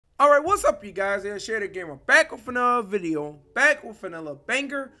Alright, what's up you guys? It's Share the Gamer back with another video, back with another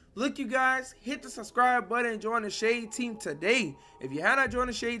banger. Look you guys, hit the subscribe button and join the Shade Team today. If you have not joined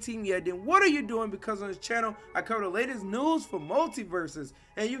the Shade Team yet, then what are you doing? Because on this channel, I cover the latest news for Multiversus.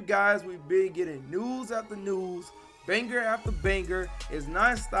 And you guys, we've been getting news after news, banger after banger. It's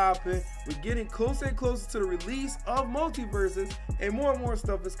not stopping. We're getting closer and closer to the release of Multiversus, and more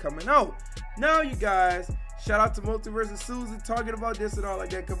stuff is coming out. Now you guys, shout out to Multiversus Susie talking about this and all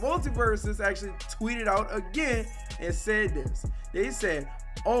like that, because Multiversus actually tweeted out again and said this. They said,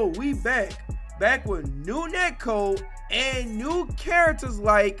 oh, we back with new netcode and new characters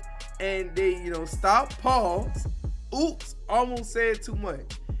like, and they, stop, pause, oops, almost said too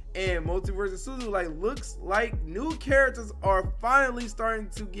much. And Multiversus Suzu looks like new characters are finally starting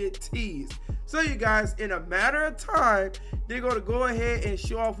to get teased. So you guys, in a matter of time, they're gonna go ahead and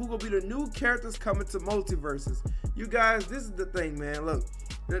show off who gonna be the new characters coming to Multiversus. You guys, this is the thing, man. Look,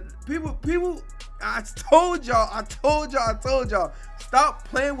 people, I told y'all, stop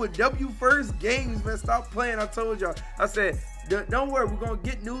playing with W First Games, man. Stop playing. I told y'all. I said, don't worry, we're gonna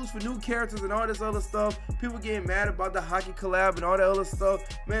get news for new characters and all this other stuff. People getting mad about the hockey collab and all that other stuff.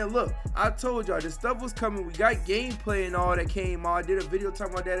 Man, look, I told y'all this stuff was coming. We got gameplay and all that came out. I did a video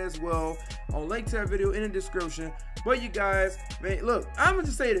talking about that as well. I'll link to that video in the description. But you guys, man, look, I'm gonna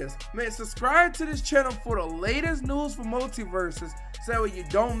just say this, man. Subscribe to this channel for the latest news for Multiversus, so that way you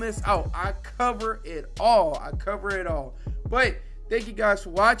don't miss out. I cover it all. But thank you guys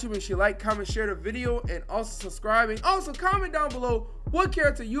for watching. Make sure you like, comment, share the video, and also subscribing. Also, comment down below what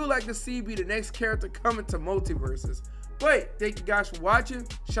character you would like to see be the next character coming to Multiversus. But thank you guys for watching.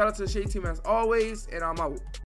 Shout out to the Shade Team as always, and I'm out.